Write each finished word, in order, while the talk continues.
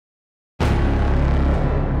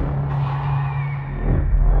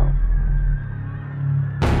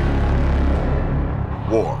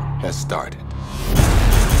has started.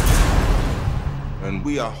 And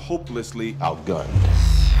we are hopelessly outgunned.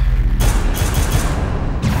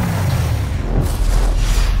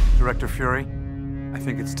 Director Fury, I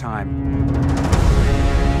think it's time.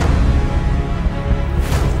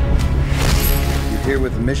 You here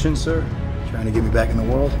with the mission, sir? Trying to get me back in the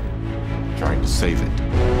world? Trying to save it.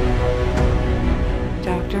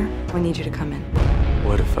 Doctor, we need you to come in.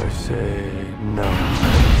 What if I say no?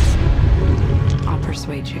 I'll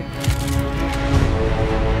persuade you.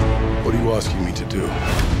 What are you asking me to do?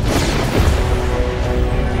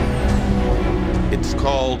 It's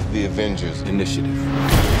called the Avengers Initiative.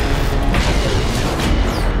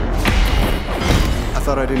 I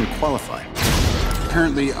thought I didn't qualify.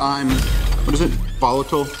 Apparently I'm, what is it,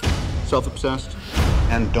 volatile, self-obsessed,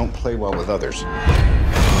 and don't play well with others. I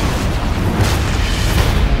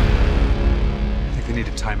think they need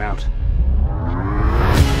a timeout.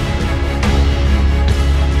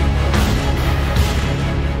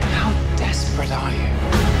 How desperate are you?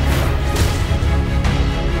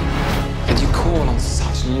 And you call on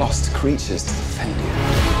such lost creatures to defend you.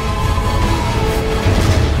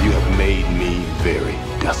 You have made me very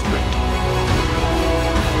desperate.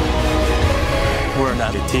 We're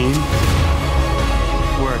not a team.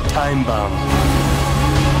 We're a time bomb.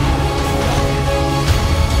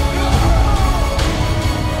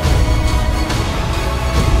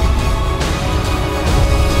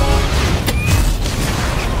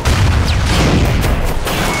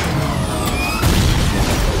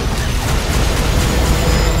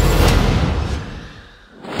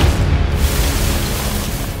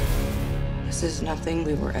 This is nothing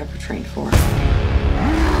we were ever trained for.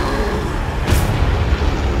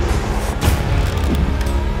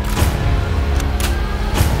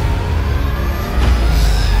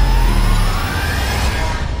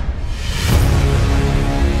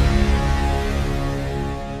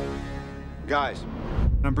 Guys,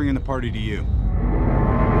 I'm bringing the party to you.